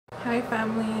Hi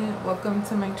family, welcome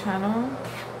to my channel.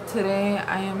 Today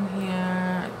I am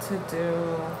here to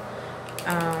do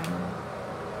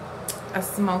a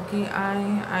smoky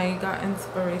eye. I got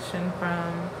inspiration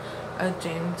from a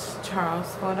James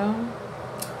Charles photo.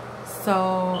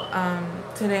 So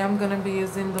today I'm gonna be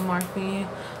using the Morphe.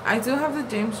 I do have the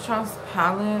James Charles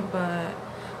palette, but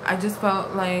I just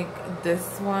felt like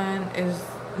this one is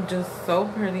just so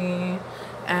pretty,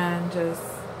 and just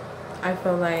I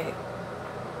feel like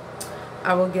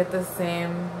I will get the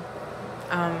same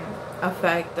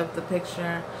effect of the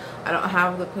picture. I don't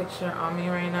have the picture on me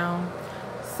right now,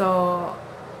 so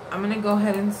I'm gonna go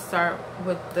ahead and start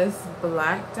with this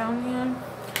black down here.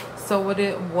 So what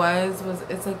it was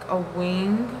it's like a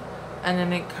wing, and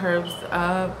then it curves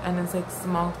up, and it's like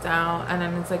smoked out, and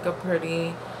then it's like a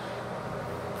pretty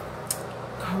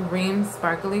cream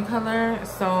sparkly color.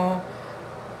 So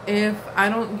if I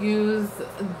don't use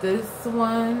this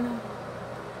one,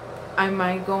 I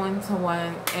might go into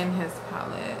one in his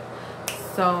palette.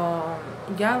 So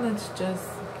yeah, let's just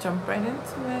jump right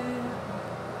into it.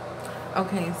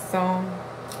 Okay, so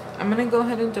I'm gonna go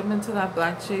ahead and jump into that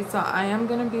black shade. So I am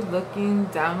gonna be looking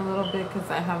down a little bit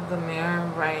because I have the mirror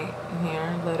right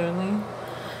here, literally.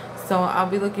 So I'll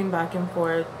be looking back and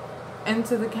forth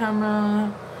into the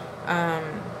camera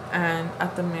and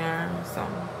at the mirror. So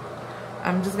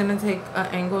I'm just gonna take an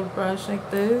angled brush like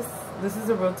this. This is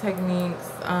a Real Techniques.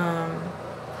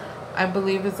 I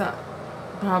believe it's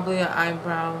probably an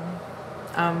eyebrow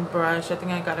brush. I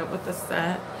think I got it with the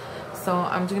set. So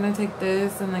I'm just gonna take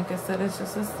this, and like I said, it's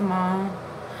just a small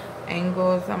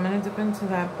angle. So I'm gonna dip into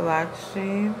that black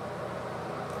shade,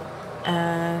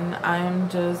 and I am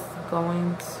just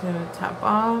going to tap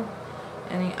off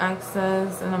any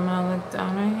excess, and I'm gonna look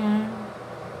down right here,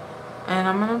 and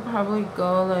I'm gonna probably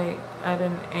go like at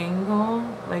an angle,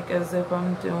 like as if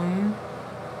I'm doing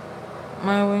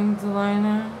my winged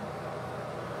liner.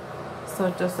 So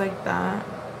just like that.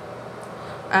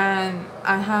 And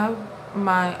I have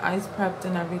my eyes prepped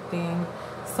and everything.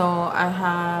 So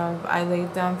I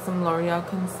laid down some L'Oreal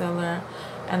concealer,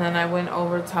 and then I went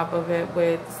over top of it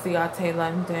with Ciate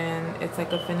London. It's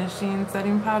like a finishing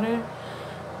setting powder.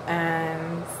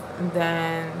 And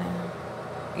then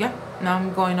yeah, now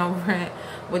I'm going over it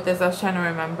with this. I was trying to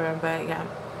remember, but yeah.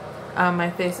 My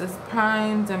face is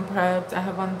primed and prepped. I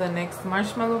have on the NYX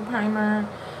Marshmallow Primer.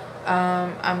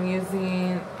 I'm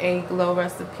using a Glow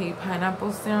Recipe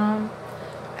Pineapple Serum,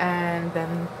 and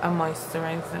then a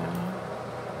moisturizer.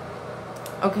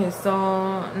 Okay,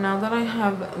 so now that I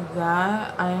have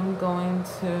that, I am going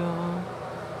to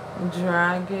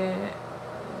drag it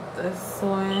this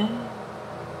way.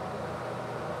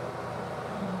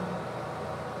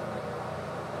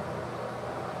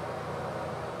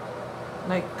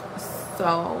 Like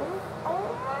so. Oh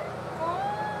my god.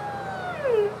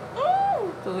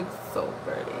 Oh, it looks so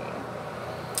pretty.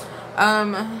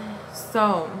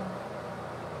 So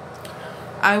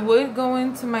I would go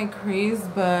into my crease,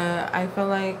 but I feel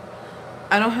like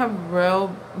I don't have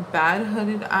real bad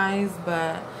hooded eyes,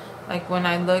 but like when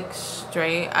I look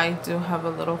straight, I do have a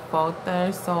little fault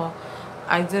there. So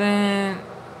I didn't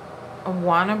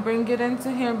want to bring it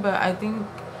into here, but I think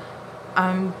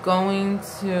I'm going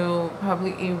to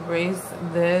probably erase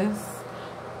this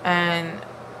and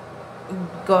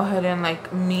go ahead and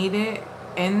like meet it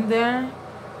in there.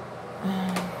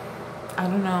 I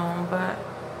don't know, but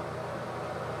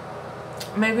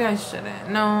maybe I shouldn't.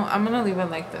 No, I'm gonna leave it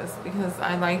like this because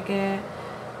I like it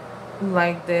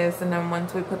like this, and then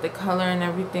once we put the color and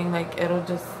everything, like it'll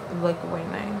just look way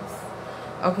nice.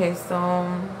 Okay,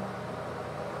 so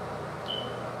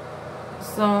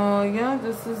yeah,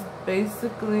 this is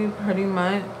basically pretty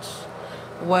much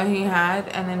what he had,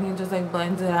 and then he just like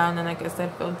blended it out, and like I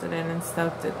said, filled it in and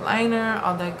stuff, did liner,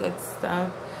 all that good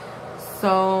stuff.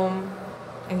 So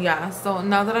yeah, so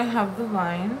now that I have the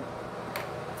line,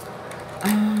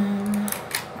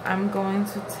 I'm going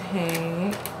to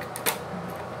take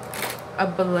a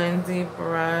blendy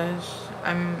brush.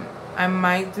 I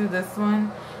might do this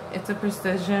one. It's a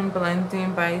Precision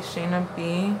Blending by Shayna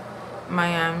B,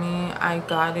 Miami. I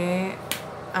got it.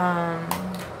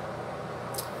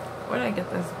 Where did I get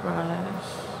this brush?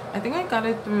 I think I got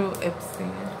it through Ipsy.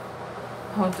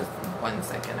 Hold just 1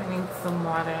 second. I need some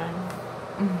water.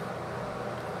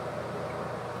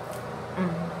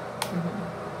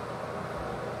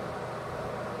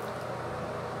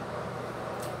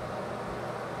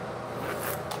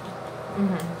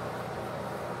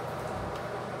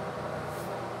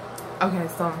 Okay,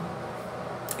 so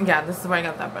yeah, this is where I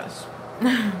got that brush.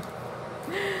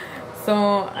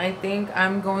 So I think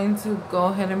I'm going to go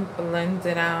ahead and blend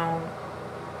it out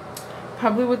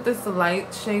probably with this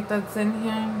light shade that's in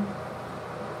here,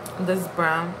 this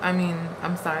brown,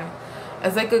 I'm sorry,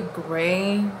 it's like a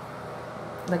gray,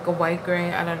 like a white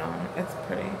gray, I don't know, it's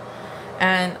pretty.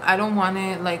 And I don't want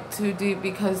it like too deep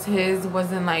because his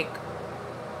wasn't like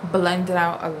blended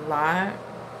out a lot.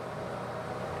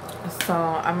 So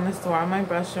I'm gonna swirl my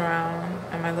brush around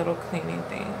and my little cleaning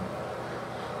thing.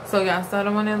 So yeah, so I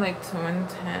don't want it like too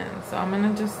intense. So I'm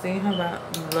gonna just see how that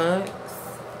looks.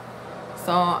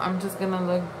 So I'm just gonna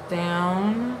look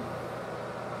down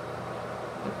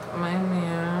with my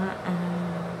mirror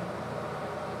and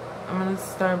I'm gonna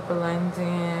start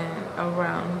blending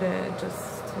around it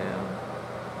just to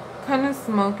kind of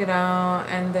smoke it out,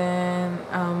 and then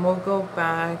we'll go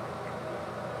back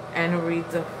and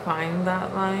redefine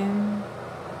that line.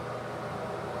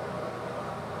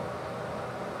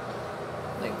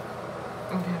 Like,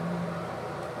 okay.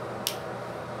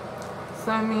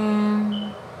 So I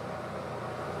mean,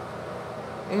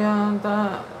 yeah,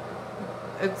 that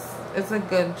it's a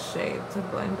good shade to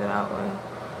blend it out with.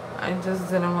 I just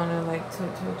didn't want it like too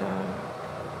dark.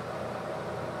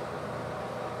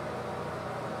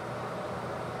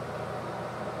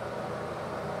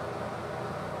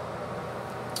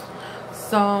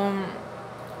 So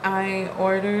I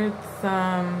ordered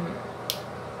some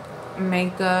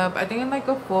makeup. I think like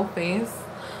a full face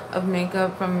of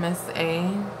makeup from Miss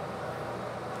A.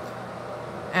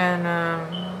 And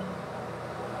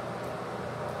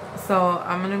so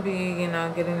I'm gonna be,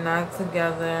 getting that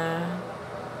together,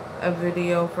 a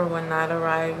video for when that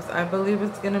arrives. I believe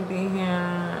it's gonna be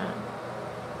here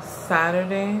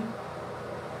Saturday,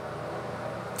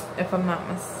 if I'm not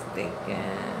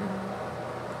mistaken.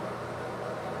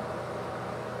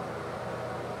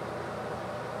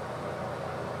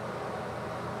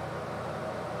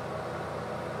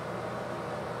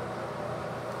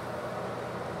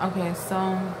 Okay, so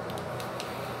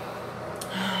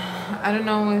I don't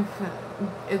know if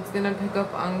it's gonna pick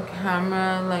up on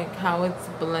camera like how it's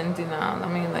blending out.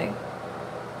 Let me like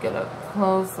get up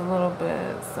close a little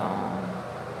bit. So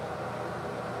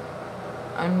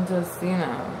I'm just,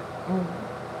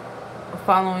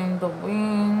 following the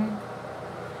wing,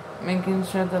 making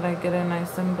sure that I get it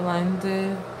nice and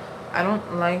blended. I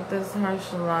don't like this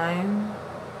harsh line,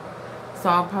 so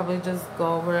I'll probably just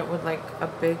go over it with like a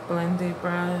big blendy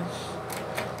brush.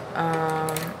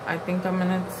 I think I'm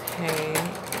gonna take,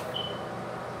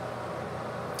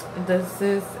 this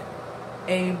is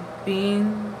a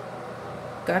Bean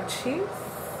Gutchies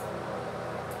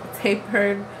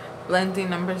Tapered Blending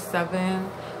number 7.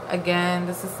 Again,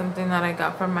 this is something that I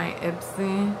got from my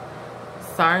Ipsy.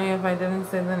 Sorry if I didn't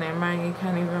say the name right, you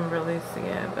can't even really see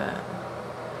it, but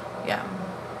yeah.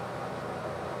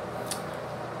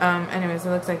 Anyways,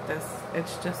 it looks like this.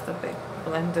 It's just a big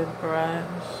blended brush.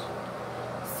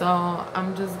 So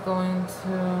I'm just going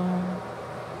to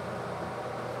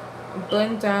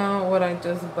blend out what I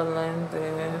just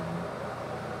blended.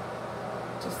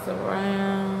 Just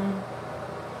around.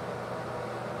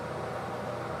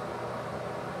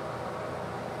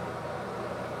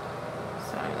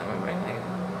 Sorry, let me bring my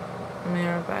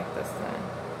mirror back this way.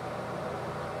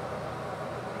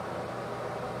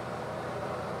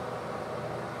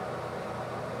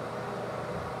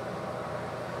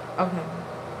 Okay.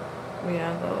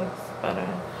 Yeah, that looks better.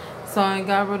 So I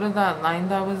got rid of that line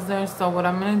that was there. So what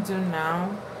I'm going to do now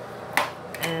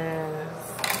is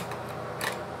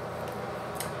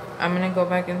I'm going to go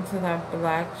back into that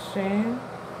black shade.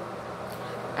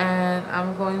 And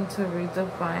I'm going to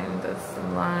redefine this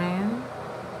line.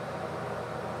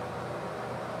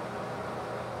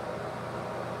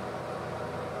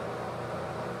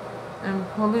 And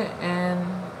pull it in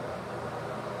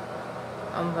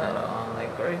a little,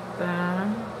 like right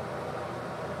there.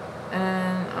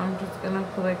 And I'm just gonna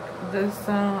flick this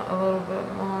out a little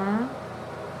bit more.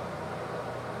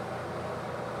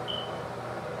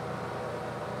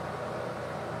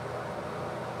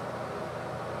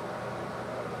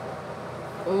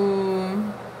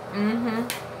 Ooh.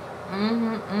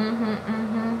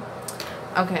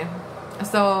 Okay,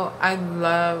 so I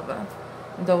love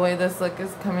the way this look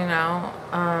is coming out.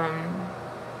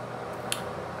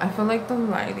 I feel like the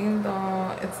lighting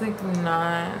though, it's like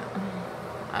not,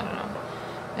 I don't know,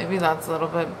 maybe that's a little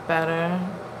bit better.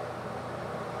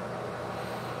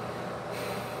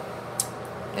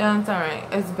 Yeah, it's alright.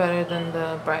 It's better than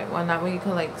the bright one. That way you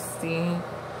can like see,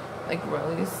 like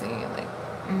really see, like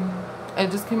it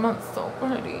just came out so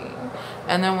pretty.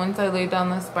 And then once I laid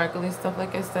down the sparkly stuff,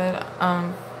 like I said,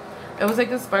 it was like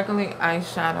a sparkly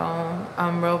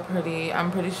eyeshadow, real pretty.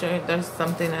 I'm pretty sure there's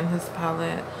something in his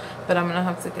palette, but I'm gonna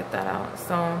have to get that out.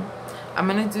 So I'm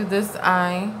gonna do this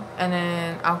eye, and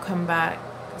then I'll come back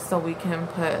so we can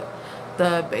put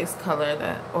the base color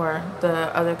that, or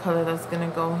the other color that's gonna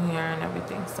go here and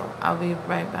everything. So I'll be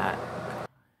right back.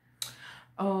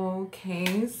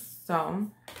 Okay, so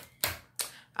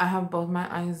I have both my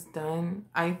eyes done.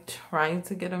 I tried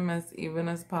to get them as even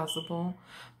as possible,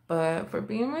 but for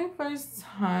being my first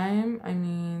time, I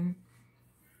mean,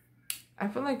 I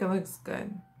feel like it looks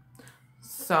good.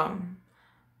 So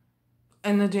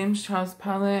in the James Charles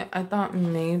palette, I thought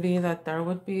maybe that there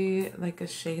would be like a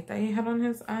shade that he had on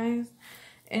his eyes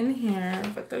in here,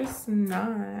 but there's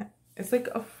not. It's like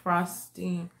a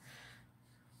frosty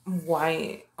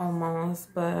white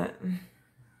almost, but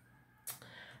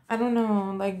I don't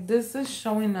know, like this is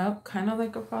showing up kind of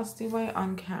like a frosty white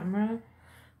on camera,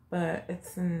 but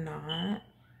it's not.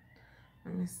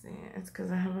 Let me see. It's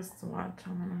because I have a swatch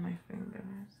on one of my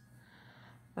fingers.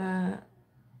 But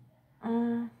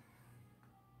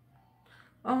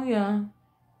oh yeah,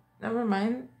 never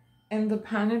mind. And the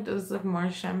pan, it does look more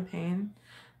champagne,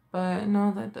 but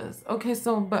no, that does. Okay,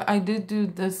 so but I did do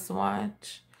this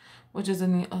swatch, which is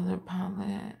in the other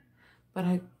palette, but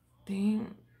I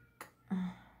think,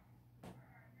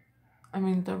 I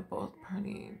mean, they're both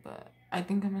pretty, but I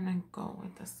think I'm gonna go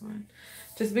with this one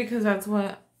just because that's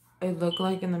what it looked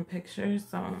like in the picture.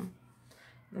 So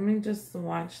let me just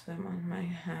swatch them on my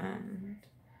hand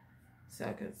so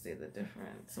I can see the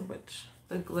difference, which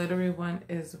the glittery one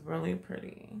is really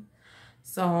pretty.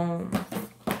 So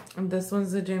this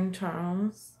one's the James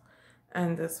Charles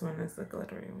and this one is the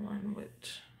glittery one,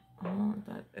 which, oh,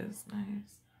 that is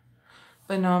nice.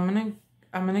 But no,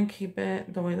 I'm gonna keep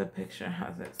it the way the picture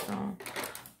has it. So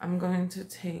I'm going to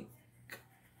take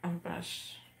a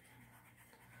brush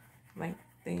like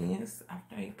this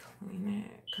after I clean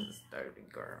it because it's dirty,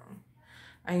 girl.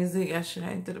 I used it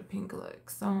yesterday. I did a pink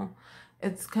look. So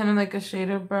it's kind of like a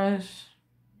shader brush,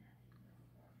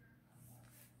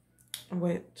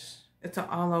 which it's an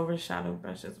all over shadow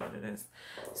brush is what it is.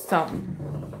 So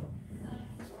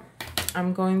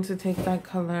I'm going to take that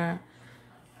color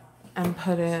and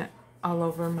put it all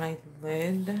over my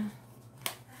lid.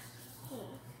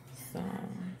 So,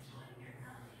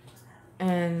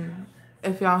 and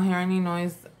if y'all hear any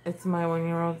noise, it's my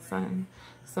 1-year-old son.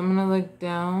 So I'm gonna look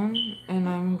down and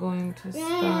I'm going to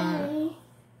start.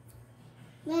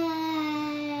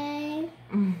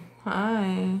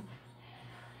 Hi.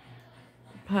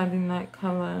 Patting that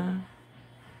color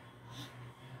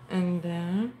in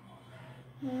there.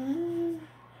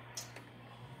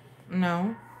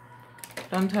 No.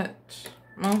 Don't touch.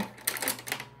 No.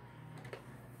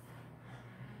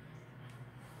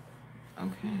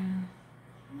 Okay.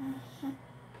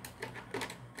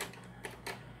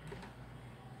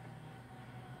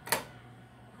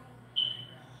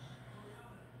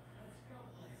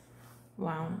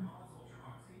 Wow.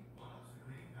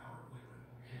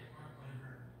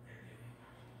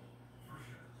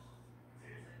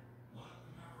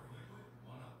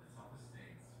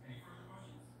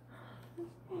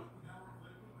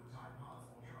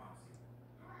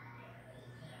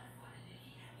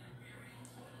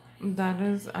 That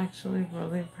is actually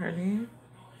really pretty.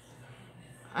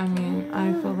 I mean,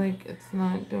 I feel like it's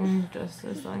not doing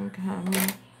justice on camera.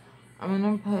 I'm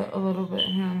gonna put a little bit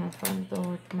here on the front though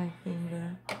with my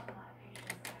finger.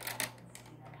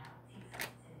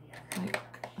 Like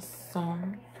so.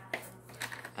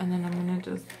 And then I'm gonna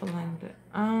just blend it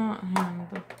out here on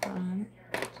the front.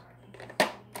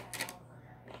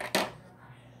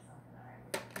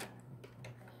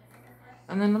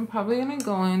 And then I'm probably gonna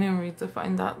go in and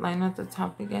redefine that line at the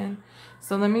top again.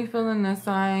 So let me fill in this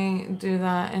eye, do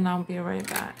that, and I'll be right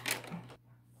back.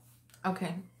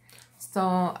 Okay,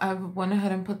 so I went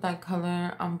ahead and put that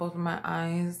color on both of my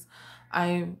eyes.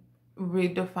 I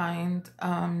redefined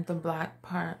the black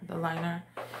part, the liner.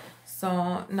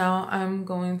 So now I'm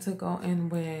going to go in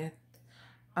with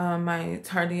my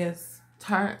Tarte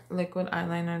liquid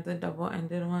eyeliner, the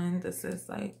double-ended one. This is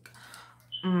like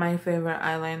my favorite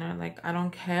eyeliner. Like, I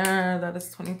don't care that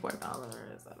it's $24.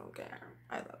 I don't care.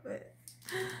 I love it.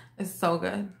 It's so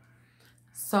good.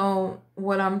 So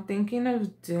what I'm thinking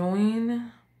of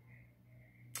doing,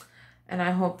 and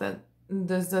I hope that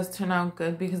this does turn out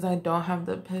good because I don't have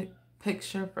the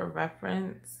picture for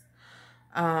reference.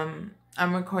 I'm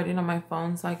recording on my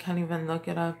phone, so I can't even look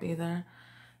it up either.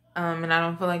 And I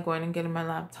don't feel like going and getting my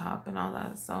laptop and all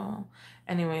that. So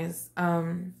anyways,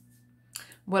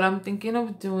 what I'm thinking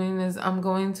of doing is I'm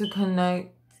going to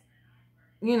connect,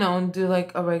 you know, do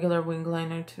like a regular wing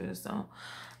liner too. So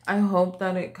I hope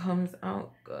that it comes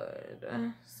out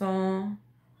good. So I'm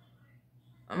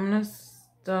gonna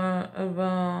start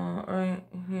about right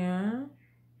here.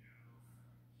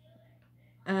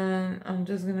 And I'm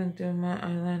just gonna do my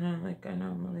eyeliner like I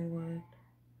normally would.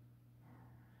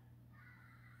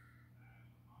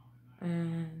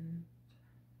 And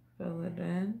fill it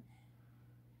in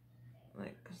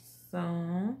like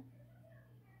so.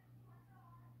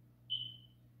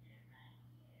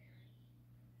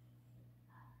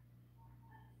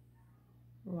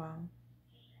 Wow.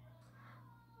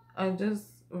 I just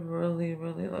really,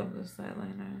 really love this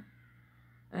eyeliner.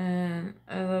 And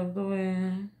I love the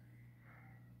way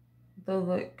the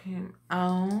look came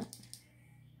out.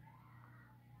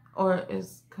 Or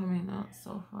is coming out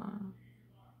so far.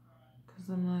 Because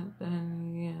I'm not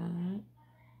done yet.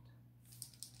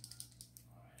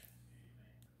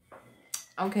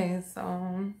 Okay, so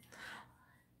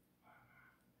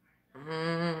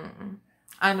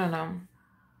I don't know.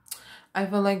 I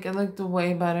feel like it looked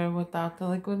way better without the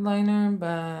liquid liner,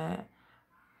 but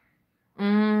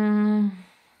I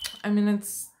mean,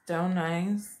 it's still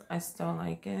nice. I still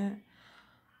like it.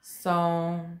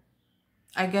 So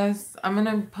I guess I'm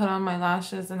gonna put on my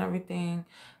lashes and everything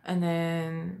and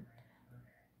then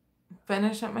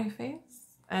finish up my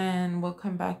face and we'll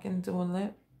come back and do a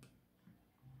lip.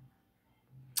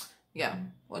 Yeah,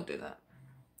 we'll do that.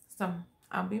 So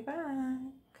I'll be back.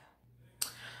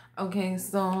 Okay,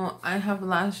 so I have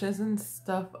lashes and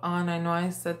stuff on. I know I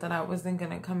said that I wasn't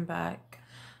gonna come back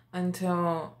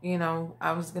until, you know,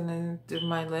 I was gonna do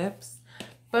my lips,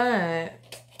 but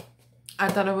I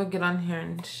thought I would get on here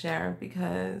and share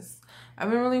because I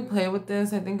haven't really played with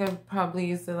this. I think I've probably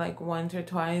used it like once or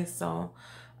twice, so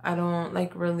I don't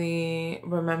like really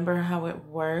remember how it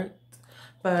worked.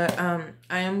 But I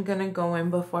am gonna go in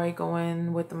before I go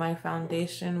in with my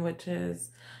foundation, which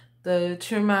is the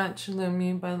True Match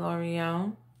Lumi by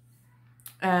L'Oreal.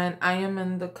 And I am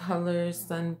in the color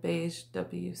Sun Beige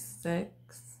W6.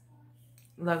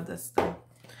 Love this stuff.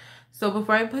 So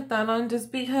before I put that on,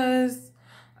 just because,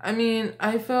 I mean,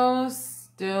 I feel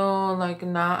still like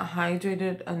not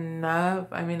hydrated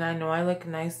enough. I mean, I know I look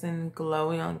nice and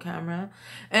glowy on camera.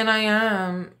 And I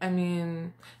am. I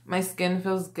mean, my skin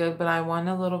feels good, but I want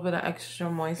a little bit of extra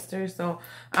moisture. So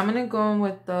I'm going to go in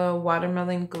with the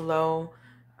Watermelon Glow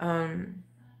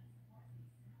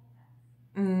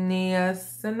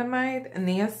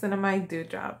niacinamide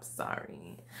dewdrop,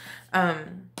 sorry.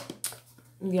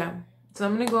 Yeah, so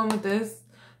I'm gonna go in with this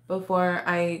before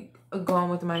I go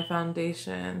on with my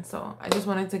foundation. So I just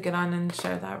wanted to get on and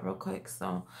share that real quick,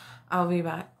 so I'll be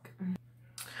back.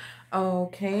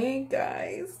 Okay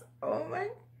guys, oh my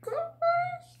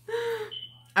gosh,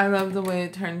 I love the way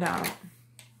it turned out.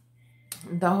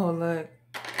 The whole look,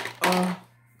 oh,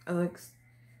 it looks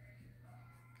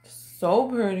so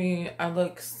pretty. I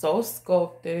look so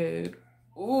sculpted.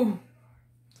 Ooh,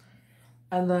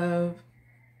 I love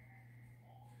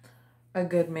a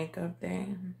good makeup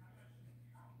day.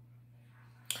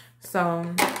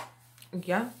 So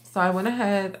yeah, so I went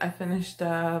ahead, I finished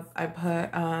up, I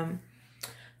put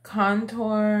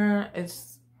contour.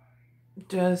 It's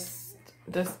just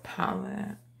this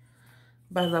palette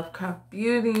by Lovecraft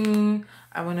Beauty.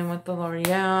 I went in with the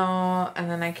L'Oreal, and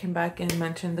then I came back and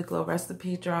mentioned the Glow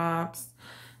Recipe drops,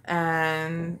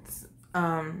 and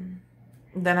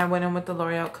then I went in with the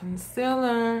L'Oreal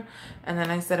concealer, and then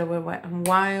I said it with Wet n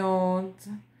Wild,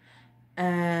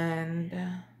 and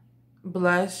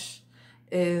blush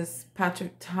is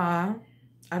Patrick Ta.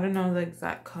 I don't know the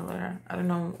exact color. I don't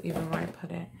know even where I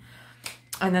put it.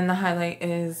 And then the highlight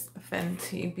is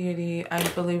Fenty Beauty. I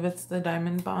believe it's the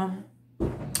Diamond Bomb.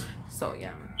 So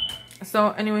yeah. So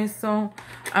anyway, so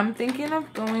I'm thinking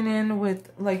of going in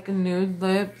with like nude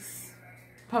lips.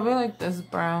 Probably like this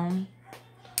brown.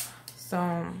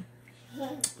 So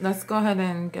let's go ahead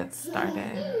and get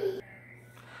started.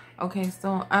 Okay,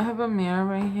 so I have a mirror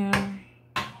right here.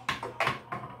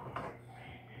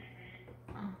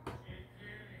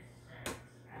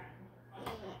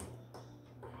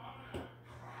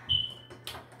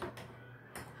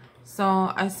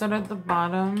 So I start at the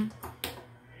bottom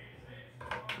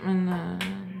and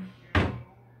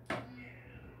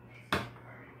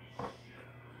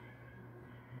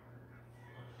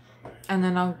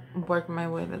then I'll work my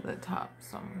way to the top.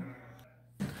 So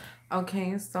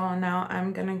okay, so now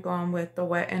I'm gonna go on with the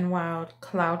Wet n Wild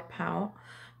Cloud Pout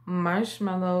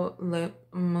Marshmallow Lip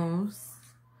Mousse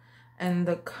and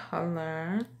the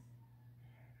color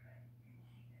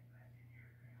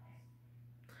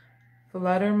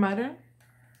Flutter Mutter,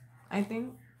 I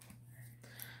think.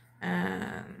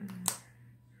 And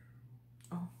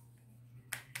oh,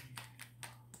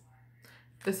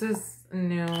 this is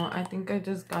new. I think I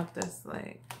just got this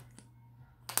like,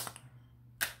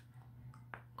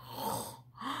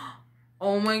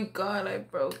 oh my god, I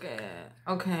broke it.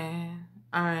 Okay,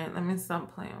 Alright, let me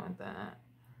stop playing with that.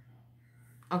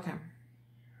 Okay.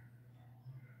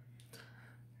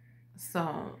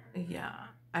 So, yeah,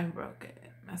 I broke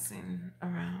it messing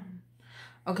around.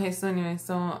 Okay, so anyway,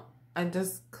 so I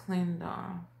just cleaned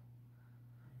off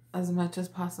as much as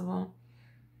possible.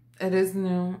 It is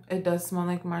new. It does smell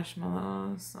like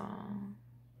marshmallows, so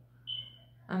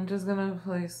I'm just gonna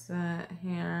place it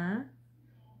here.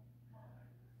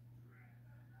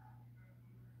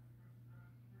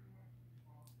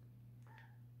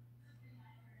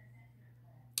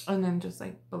 And then just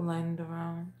like blend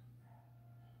around.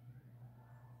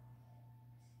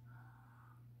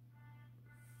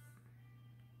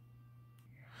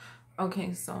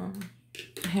 Okay, so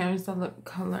here's the lip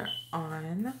color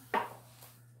on.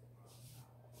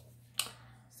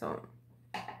 So,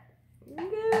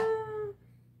 yeah.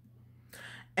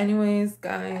 Anyways,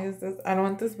 guys, I don't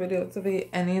want this video to be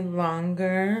any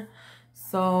longer.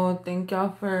 So, thank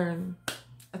y'all for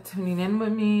tuning in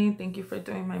with me. Thank you for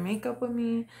doing my makeup with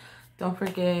me. Don't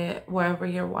forget, wherever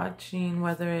you're watching,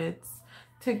 whether it's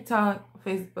TikTok,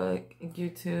 Facebook,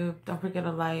 YouTube, don't forget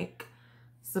to like,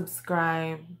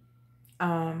 subscribe,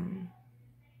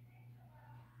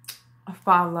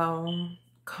 follow,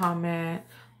 comment,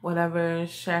 whatever,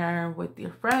 share with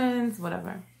your friends,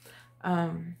 whatever.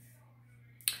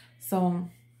 So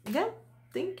yeah,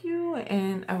 thank you,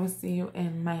 and I will see you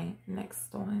in my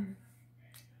next one.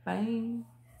 Bye.